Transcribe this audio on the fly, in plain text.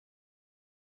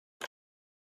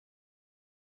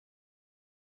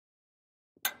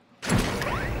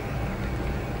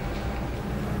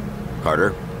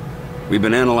Carter, we've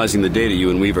been analyzing the data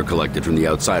you and Weaver collected from the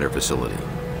Outsider facility.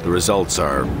 The results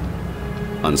are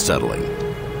unsettling.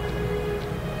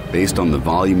 Based on the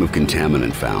volume of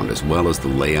contaminant found, as well as the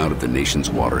layout of the nation's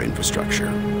water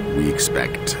infrastructure, we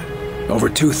expect... Over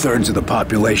 2/3 of the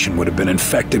population would have been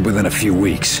infected within a few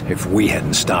weeks if we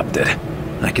hadn't stopped it.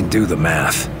 I can do the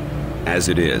math. As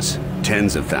it is,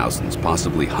 tens of thousands,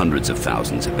 possibly hundreds of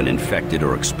thousands, have been infected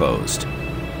or exposed.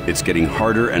 It's getting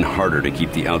harder and harder to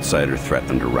keep the outsider threat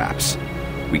under wraps.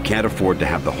 We can't afford to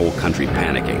have the whole country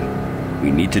panicking.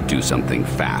 We need to do something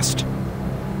fast.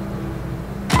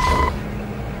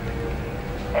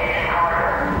 Agent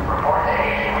Carter, report to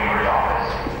Agent Weaver's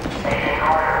office. Agent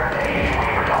Carter to Agent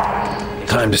Weaver's office.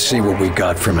 Time to see what we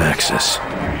got from Axis.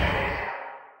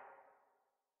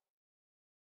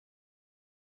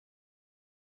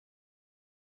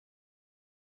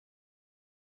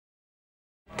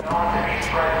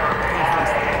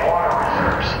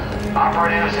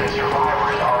 Operatives and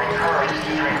survivors are encouraged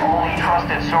to drink only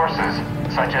trusted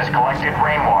sources, such as collected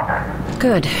rainwater.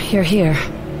 Good, you're here.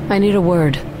 I need a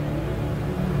word.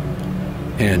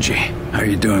 Angie, how are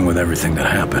you doing with everything that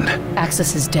happened?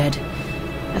 Axis is dead.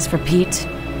 As for Pete,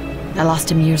 I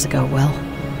lost him years ago, Will.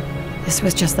 This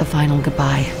was just the final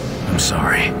goodbye. I'm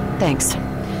sorry. Thanks.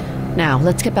 Now,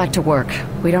 let's get back to work.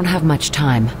 We don't have much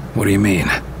time. What do you mean?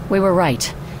 We were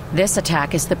right. This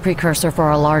attack is the precursor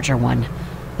for a larger one.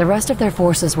 The rest of their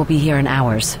forces will be here in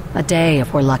hours. A day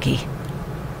if we're lucky.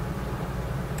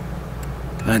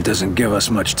 That doesn't give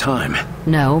us much time.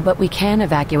 No, but we can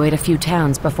evacuate a few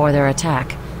towns before their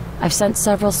attack. I've sent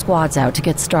several squads out to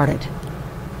get started.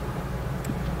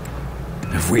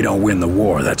 If we don't win the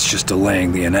war, that's just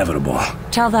delaying the inevitable.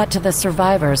 Tell that to the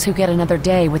survivors who get another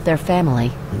day with their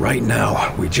family. Right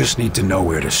now, we just need to know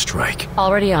where to strike.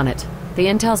 Already on it. The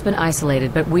intel's been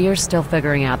isolated, but we're still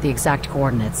figuring out the exact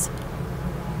coordinates.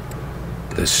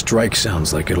 This strike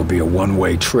sounds like it'll be a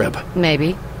one-way trip.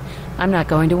 Maybe. I'm not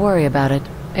going to worry about it.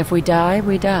 If we die,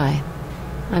 we die.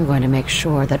 I'm going to make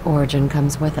sure that Origin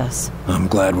comes with us. I'm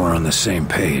glad we're on the same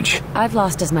page. I've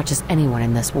lost as much as anyone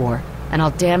in this war, and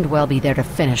I'll damned well be there to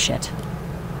finish it.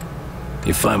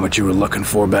 You find what you were looking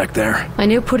for back there? I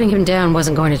knew putting him down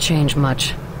wasn't going to change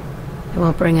much. It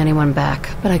won't bring anyone back,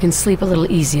 but I can sleep a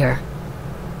little easier.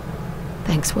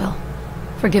 Thanks, Will,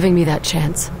 for giving me that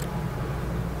chance.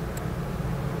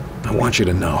 I want you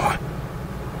to know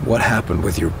what happened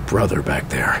with your brother back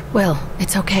there. Will,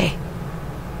 it's okay.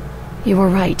 You were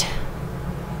right.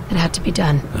 It had to be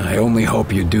done. I only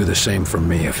hope you'd do the same for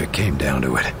me if it came down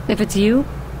to it. If it's you,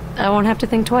 I won't have to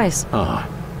think twice. Ah,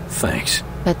 thanks.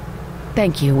 But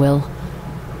thank you, Will.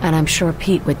 And I'm sure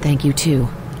Pete would thank you too.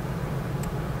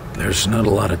 There's not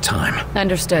a lot of time.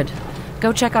 Understood.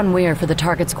 Go check on Weir for the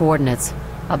target's coordinates.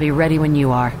 I'll be ready when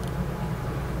you are.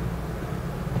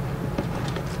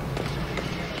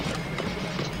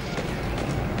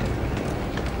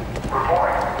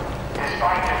 Report.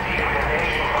 Despite defeat of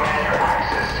invasion Commander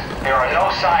Axis, there are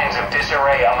no signs of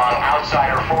disarray among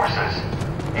outsider forces.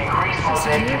 Increased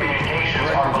mosaic communications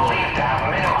are believed to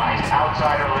have minimized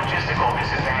outsider logistical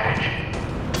disadvantage.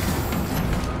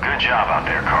 Good job out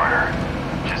there, Carter.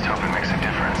 Just hope it makes a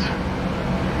difference.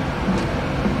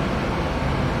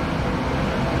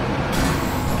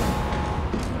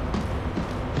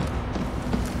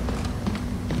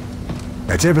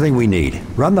 That's everything we need.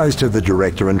 Run those to the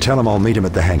director and tell him I'll meet him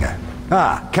at the hangar.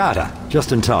 Ah, Carter,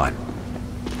 just in time.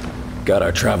 Got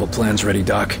our travel plans ready,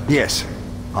 Doc? Yes.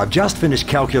 I've just finished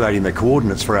calculating the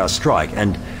coordinates for our strike,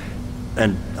 and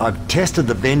I've tested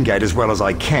the Ven gate as well as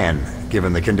I can,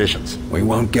 given the conditions. We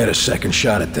won't get a second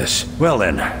shot at this. Well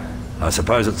then, I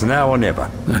suppose it's now or never.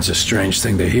 That's a strange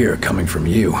thing to hear coming from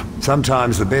you.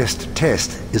 Sometimes the best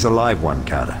test is a live one,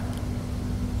 Carter.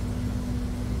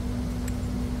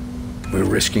 We're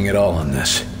risking it all on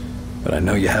this, but I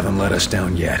know you haven't let us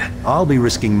down yet. I'll be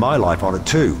risking my life on it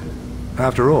too.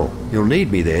 After all, you'll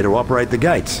need me there to operate the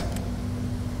gates.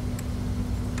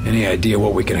 Any idea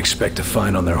what we can expect to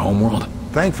find on their homeworld?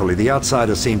 Thankfully, the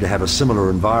Outsiders seem to have a similar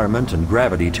environment and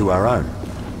gravity to our own.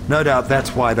 No doubt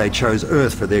that's why they chose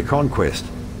Earth for their conquest.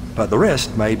 But the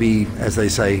rest may be, as they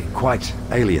say, quite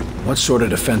alien. What sort of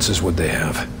defenses would they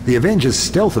have? The Avengers'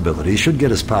 stealth ability should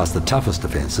get us past the toughest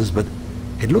defenses, but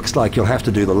it looks like you'll have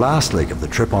to do the last leg of the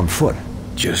trip on foot.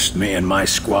 Just me and my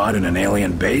squad in an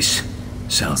alien base?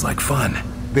 Sounds like fun.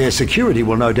 Their security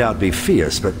will no doubt be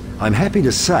fierce, but I'm happy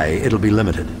to say it'll be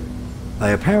limited.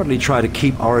 They apparently try to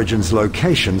keep Origin's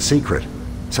location secret,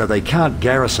 so they can't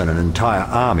garrison an entire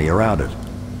army around it.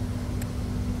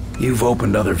 You've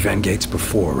opened other Ven gates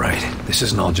before, right? This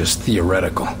isn't all just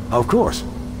theoretical. Of course.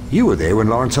 You were there when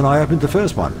Lawrence and I opened the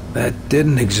first one. That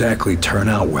didn't exactly turn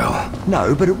out well.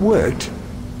 No, but it worked.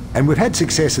 And we've had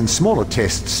success in smaller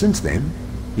tests since then,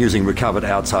 using recovered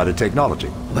outsider technology.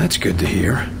 Well, that's good to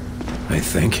hear, I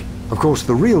think. Of course,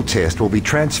 the real test will be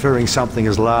transferring something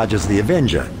as large as the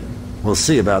Avenger. We'll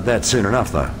see about that soon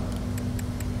enough, though.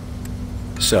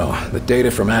 So, the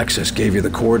data from Axis gave you the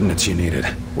coordinates you needed.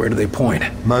 Where do they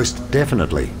point? Most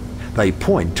definitely. They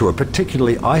point to a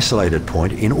particularly isolated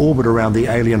point in orbit around the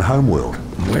alien homeworld.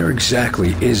 Where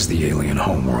exactly is the alien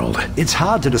homeworld? It's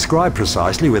hard to describe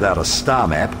precisely without a star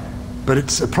map, but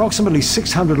it's approximately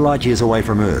 600 light-years away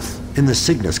from Earth, in the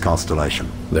Cygnus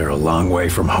constellation. They're a long way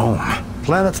from home.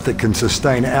 Planets that can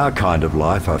sustain our kind of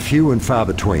life are few and far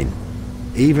between,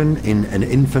 even in an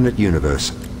infinite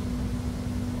universe.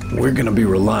 We're gonna be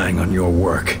relying on your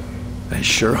work. I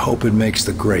sure hope it makes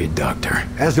the grade, Doctor.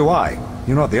 As do I.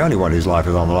 You're not the only one whose life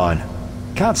is on the line.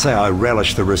 Can't say I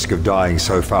relish the risk of dying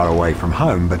so far away from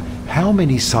home, but how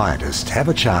many scientists have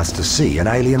a chance to see an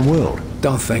alien world?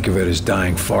 Don't think of it as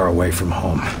dying far away from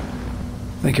home.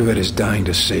 Think of it as dying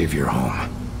to save your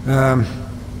home.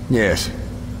 Yes.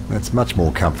 That's much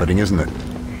more comforting, isn't it?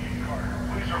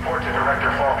 Please report to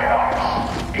Director Falk in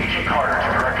office. Agent Carter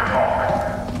to Director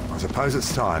Falk. I suppose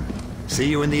it's time. See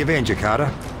you in the Avenger,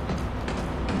 Carter.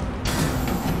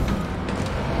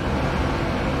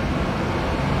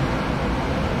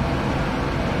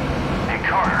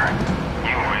 Carter,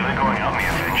 you really going out in the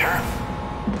Avenger?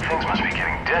 Things must be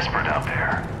getting desperate out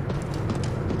there.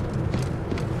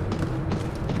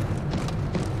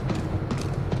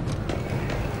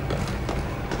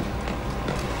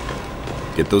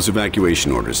 Get those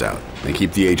evacuation orders out, and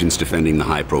keep the agents defending the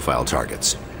high-profile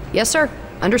targets. Yes, sir.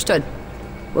 Understood.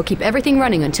 We'll keep everything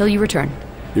running until you return.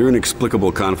 Your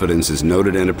inexplicable confidence is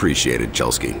noted and appreciated,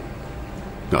 Chelsky.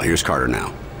 Well, here's Carter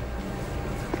now.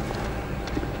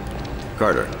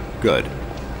 Carter, good.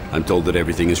 I'm told that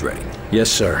everything is ready. Yes,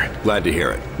 sir. Glad to hear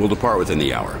it. We'll depart within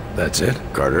the hour. That's it?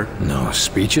 Carter? No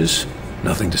speeches?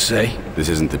 Nothing to say? This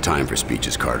isn't the time for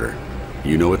speeches, Carter.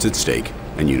 You know what's at stake,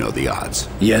 and you know the odds.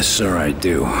 Yes, sir, I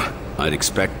do. I'd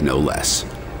expect no less.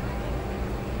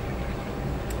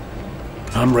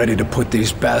 I'm ready to put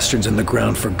these bastards in the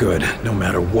ground for good, no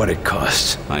matter what it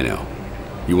costs. I know.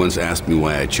 You once asked me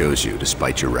why I chose you,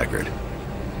 despite your record.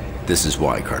 This is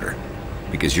why, Carter.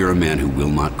 Because you're a man who will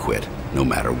not quit, no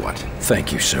matter what.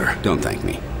 Thank you, sir. Don't thank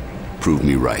me. Prove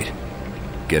me right.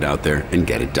 Get out there and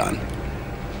get it done.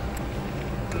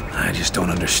 I just don't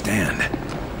understand.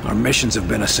 Our missions have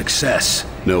been a success.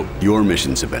 No, your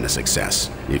missions have been a success,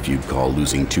 if you'd call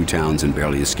losing 2 towns and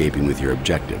barely escaping with your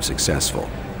objective successful.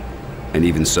 And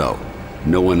even so,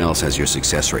 no one else has your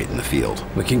success rate in the field.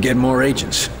 We can get more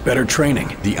agents, better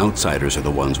training. The outsiders are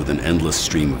the ones with an endless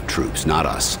stream of troops, not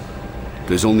us.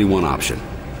 There's only one option.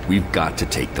 We've got to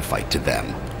take the fight to them.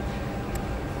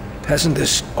 Hasn't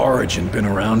this Origin been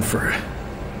around for,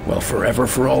 well, forever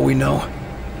for all we know?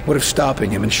 What if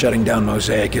stopping him and shutting down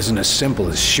Mosaic isn't as simple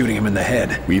as shooting him in the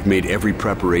head? We've made every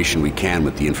preparation we can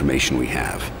with the information we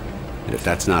have. And if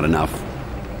that's not enough,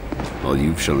 well,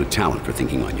 you've shown a talent for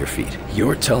thinking on your feet.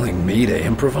 You're telling me to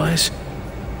improvise?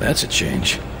 That's a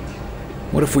change.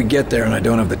 What if we get there and I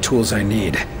don't have the tools I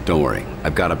need? Don't worry,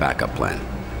 I've got a backup plan.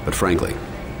 But frankly,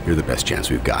 you're the best chance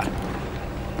we've got.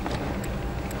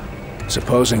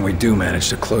 Supposing we do manage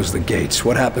to close the gates,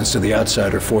 what happens to the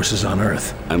outsider forces on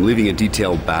Earth? I'm leaving a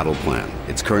detailed battle plan.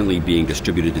 It's currently being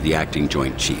distributed to the acting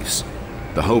Joint Chiefs.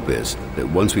 The hope is that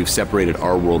once we've separated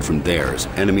our world from theirs,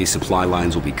 enemy supply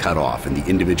lines will be cut off and the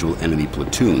individual enemy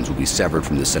platoons will be severed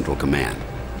from the central command.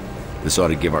 This ought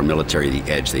to give our military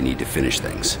the edge they need to finish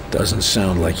things. Doesn't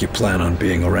sound like you plan on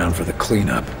being around for the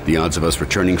cleanup. The odds of us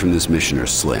returning from this mission are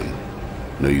slim.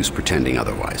 No use pretending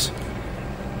otherwise.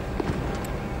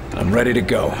 I'm ready to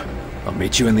go. I'll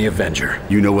meet you in the Avenger.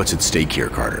 You know what's at stake here,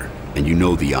 Carter, and you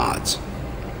know the odds.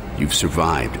 You've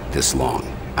survived this long.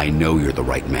 I know you're the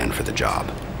right man for the job.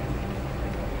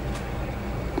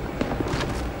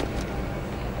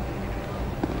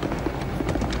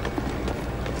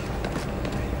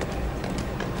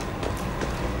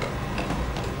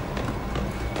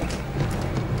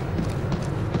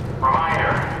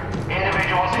 Reminder,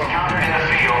 individuals encountered in the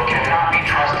field cannot be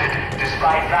trusted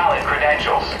despite valid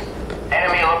credentials.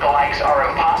 Enemy lookalikes are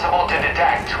impossible to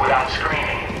detect without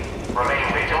screening. Remain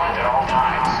vigilant at all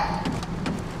times.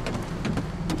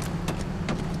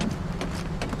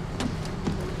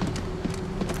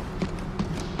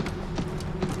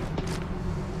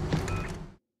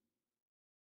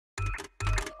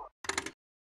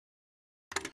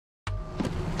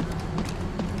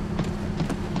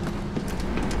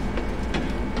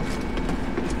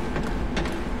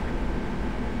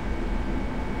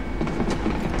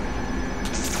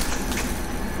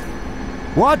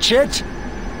 Watch it!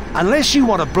 Unless you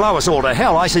want to blow us all to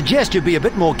hell, I suggest you be a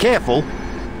bit more careful.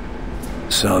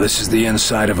 So this is the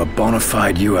inside of a bona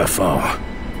fide UFO.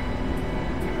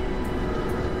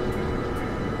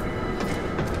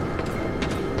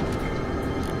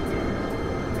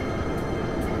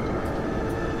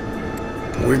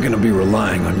 We're gonna be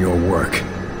relying on your work.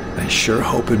 I sure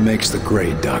hope it makes the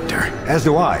grade, Doctor. As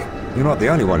do I. You're not the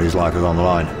only one whose life is on the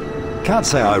line. Can't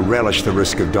say I relish the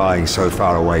risk of dying so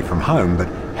far away from home, but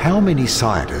how many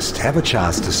scientists have a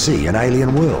chance to see an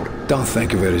alien world? Don't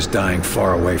think of it as dying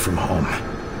far away from home.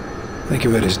 Think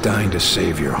of it as dying to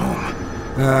save your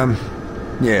home.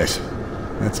 Yes.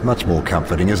 That's much more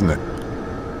comforting, isn't it?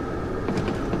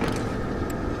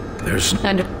 There's...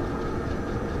 And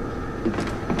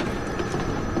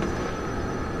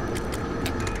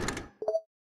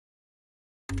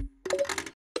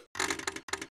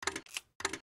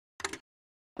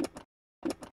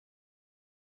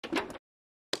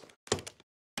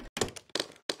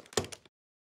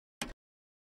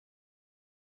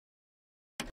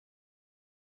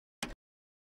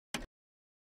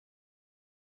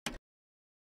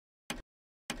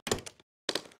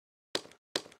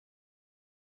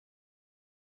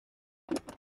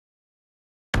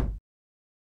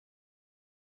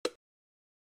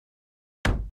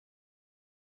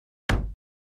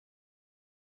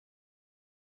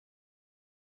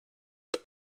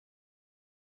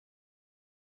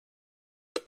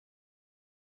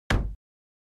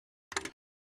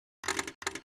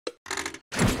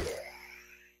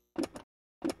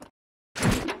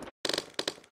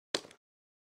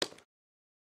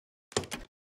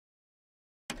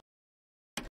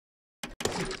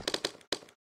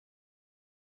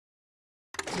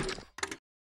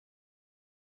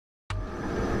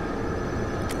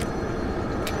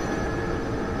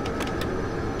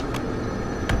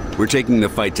We're taking the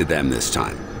fight to them this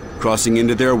time, crossing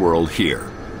into their world here,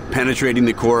 penetrating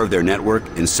the core of their network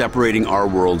and separating our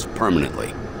worlds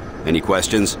permanently. Any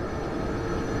questions?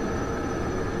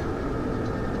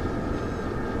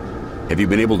 Have you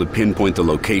been able to pinpoint the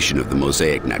location of the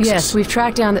Mosaic Nexus? yes, we've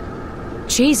tracked down the...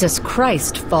 Jesus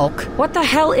Christ, Falk. What the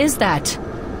hell is that?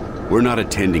 We're not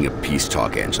attending a peace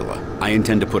talk, Angela. I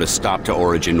intend to put a stop to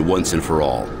Origin once and for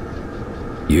all.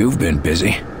 You've been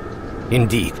busy.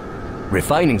 Indeed.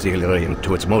 Refining the Illyrium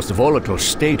to its most volatile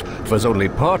state was only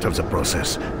part of the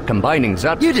process. Combining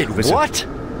that... You did what?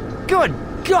 Good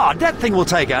God, that thing will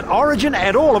take out Origin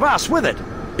and all of us with it.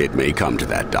 It may come to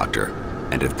that, Doctor.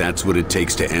 And if that's what it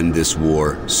takes to end this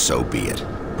war, so be it.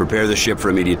 Prepare the ship for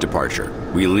immediate departure.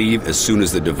 We leave as soon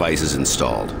as the device is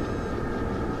installed.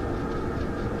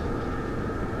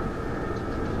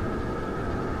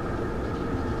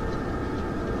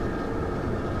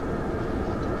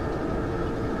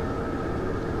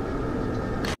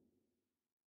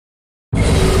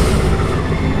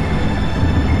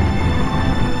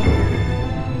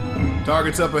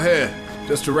 Target's up ahead,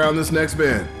 just around this next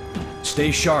bend.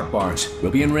 Stay sharp, Barnes.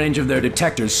 We'll be in range of their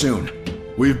detectors soon.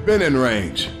 We've been in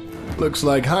range. Looks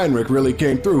like Heinrich really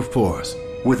came through for us.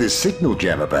 With his signal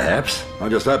jammer, perhaps. I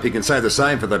just hope he can say the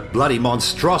same for the bloody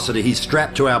monstrosity he's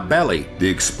strapped to our belly. The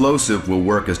explosive will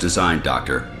work as designed,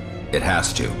 Doctor. It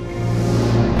has to.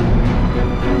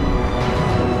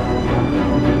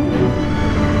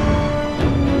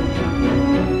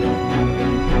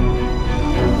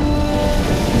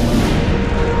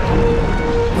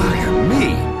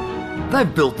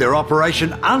 They've built their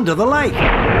operation under the lake.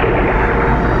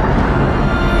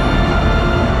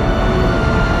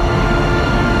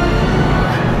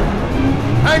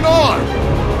 Hang on!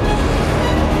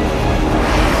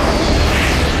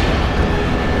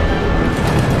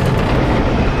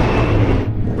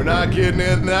 We're not getting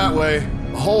in that way.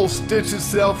 The hole stitched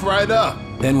itself right up.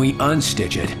 Then we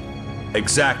unstitch it.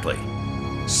 Exactly.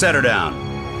 Set her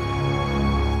down.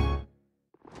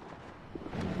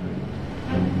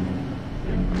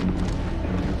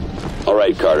 All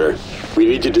right, Carter. We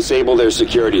need to disable their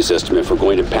security system if we're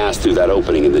going to pass through that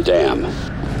opening in the dam.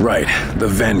 Right, the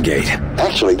Ven Gate.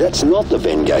 Actually, that's not the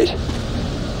Ven Gate.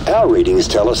 Our readings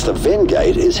tell us the Ven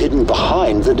Gate is hidden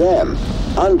behind the dam,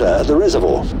 under the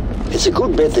reservoir. It's a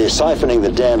good bet they're siphoning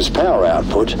the dam's power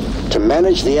output to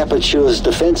manage the aperture's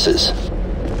defenses.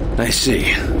 I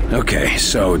see. Okay,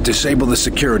 so disable the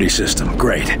security system.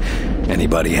 Great.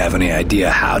 Anybody have any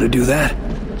idea how to do that?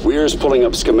 Weir's pulling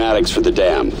up schematics for the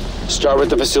dam. Start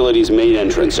with the facility's main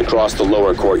entrance across the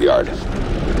lower courtyard.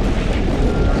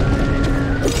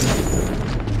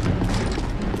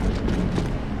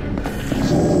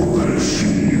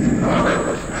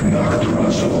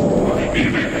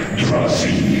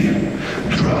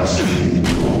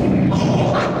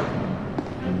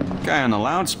 Guy on the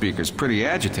loudspeaker's pretty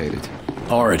agitated.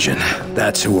 Origin,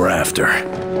 that's who we're after.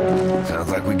 Sounds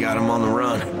like we got him on the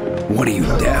run. What are you,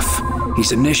 deaf?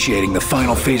 He's initiating the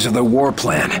final phase of their war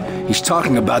plan. He's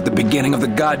talking about the beginning of the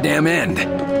goddamn end.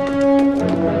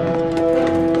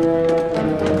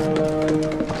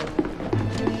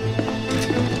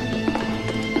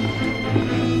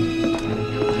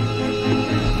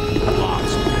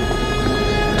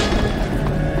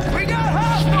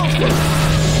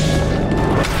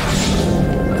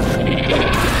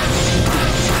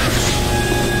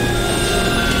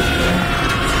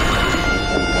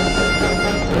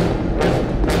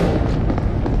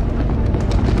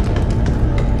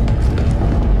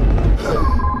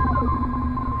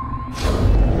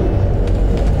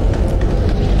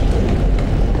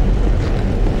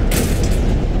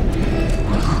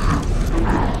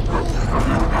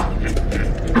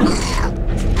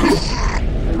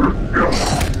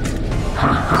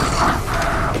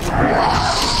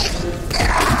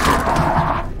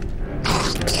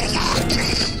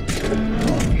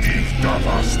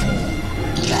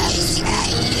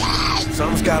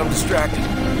 Something's got him distracted.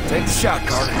 Take the shot,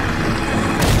 Carter.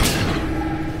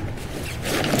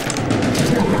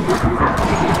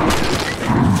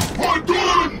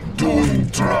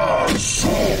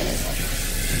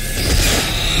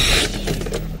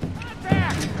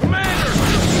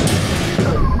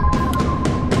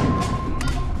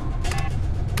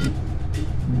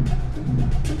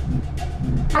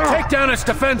 Take down its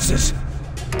defenses!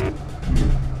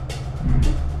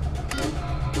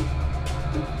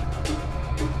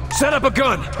 Set up a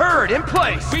gun! Heard, in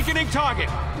place! Weakening target!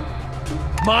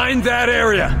 Mind that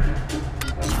area!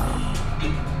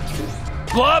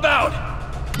 Blob out!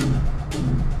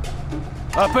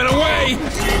 Up and away!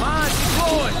 Come on,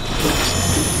 deploy!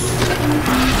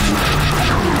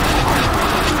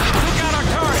 Look out our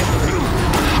target!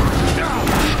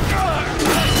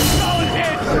 Solid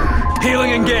hit!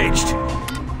 Healing engaged!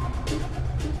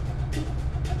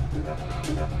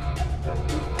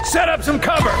 Set up some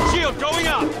cover! Shield going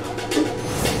up!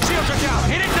 Shields are down!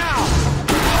 Hit it now!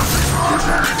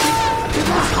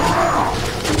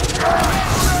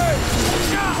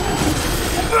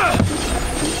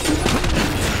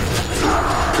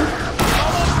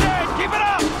 Almost dead! Keep it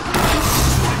up!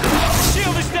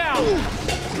 Shield is down!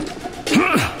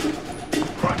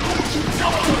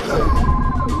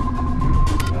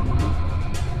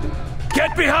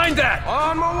 Get behind that!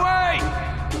 On my way!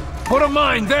 Put a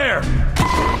mine there!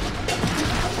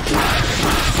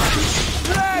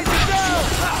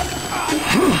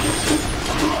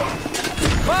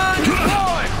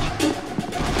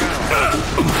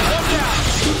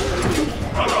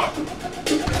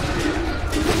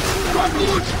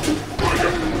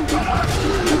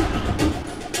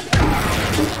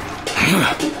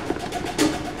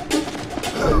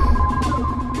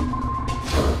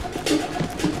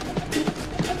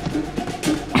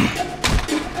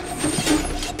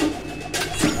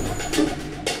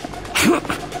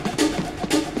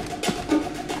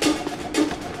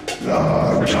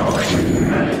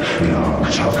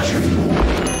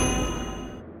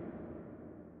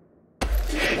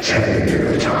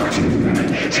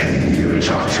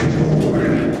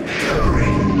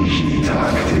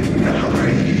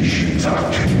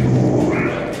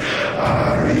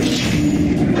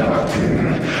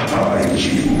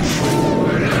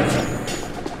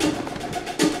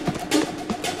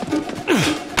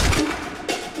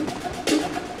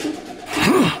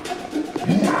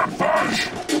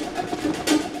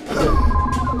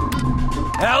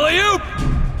 Alley-oop!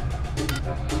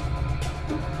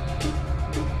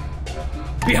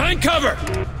 Behind cover!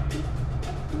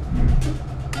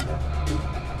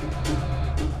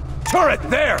 Turret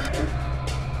there!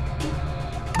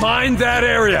 Mind that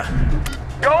area!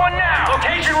 Going now!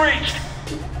 Location reached!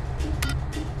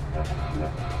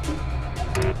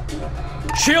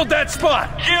 Shield that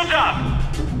spot! Shields up!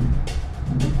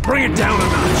 Bring it down a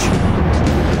notch!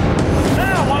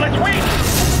 Now, while it's weak!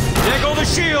 There go the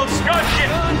shields! Gun ship!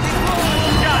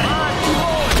 Got it!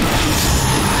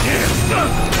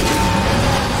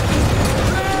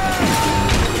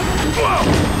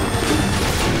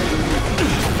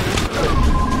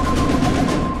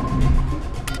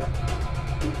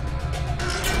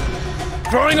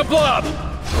 Throwing a blob!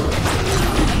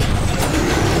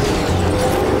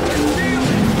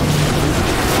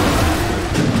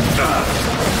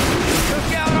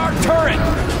 Took out our turret!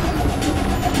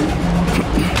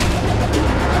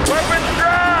 Weapons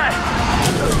dry!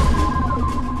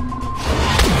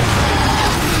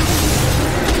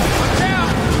 Watch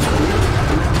out!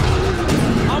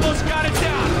 Almost got it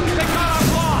down! They got our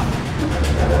blob!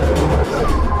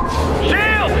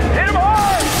 Shield! Hit him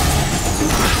hard!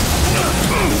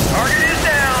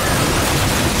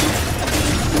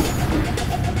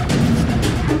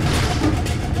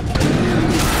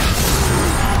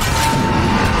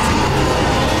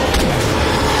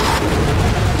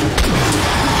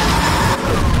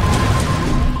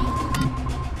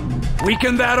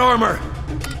 Weaken that armor!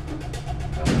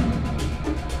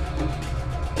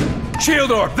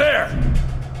 Shield orb, there!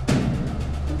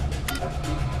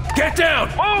 Get down!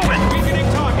 Move it!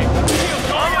 Weakening target.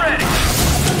 Shield, I'm ready.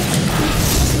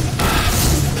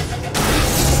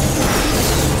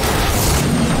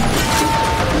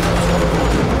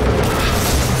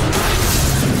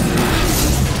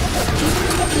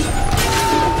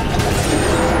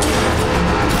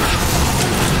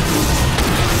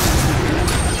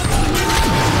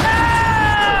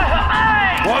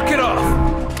 Walk it off!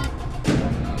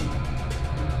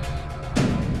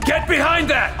 Get behind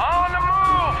that! On the move!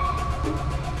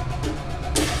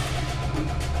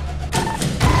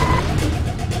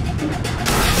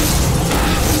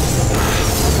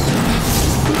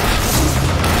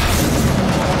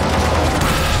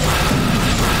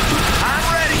 I'm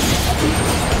ready!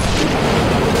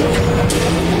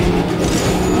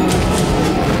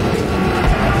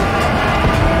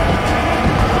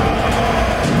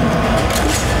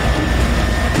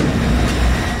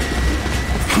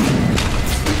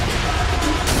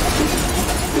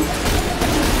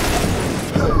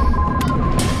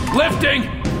 Lifting!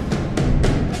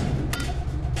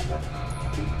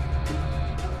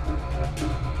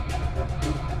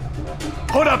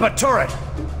 Put up a turret!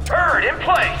 Turret in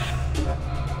place!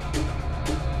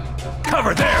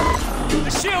 Cover there! The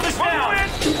shield is down!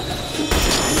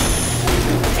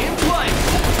 In place!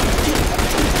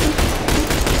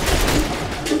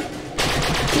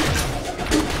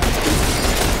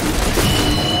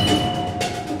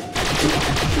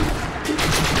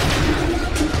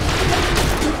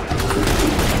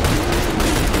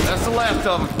 That's the last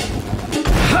of them.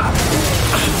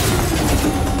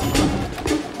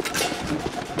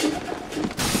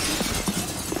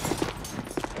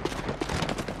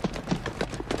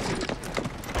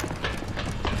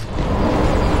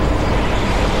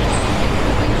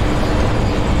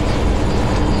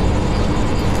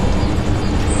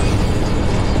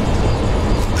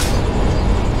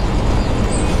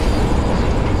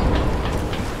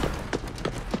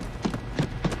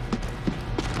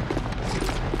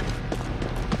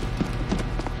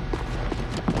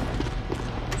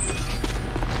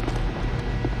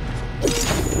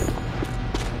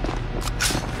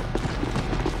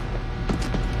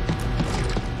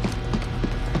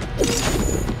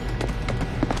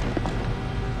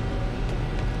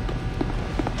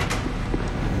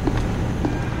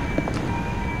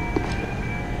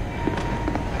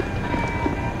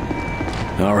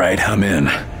 All right, I'm in.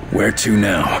 Where to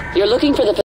now? You're looking for the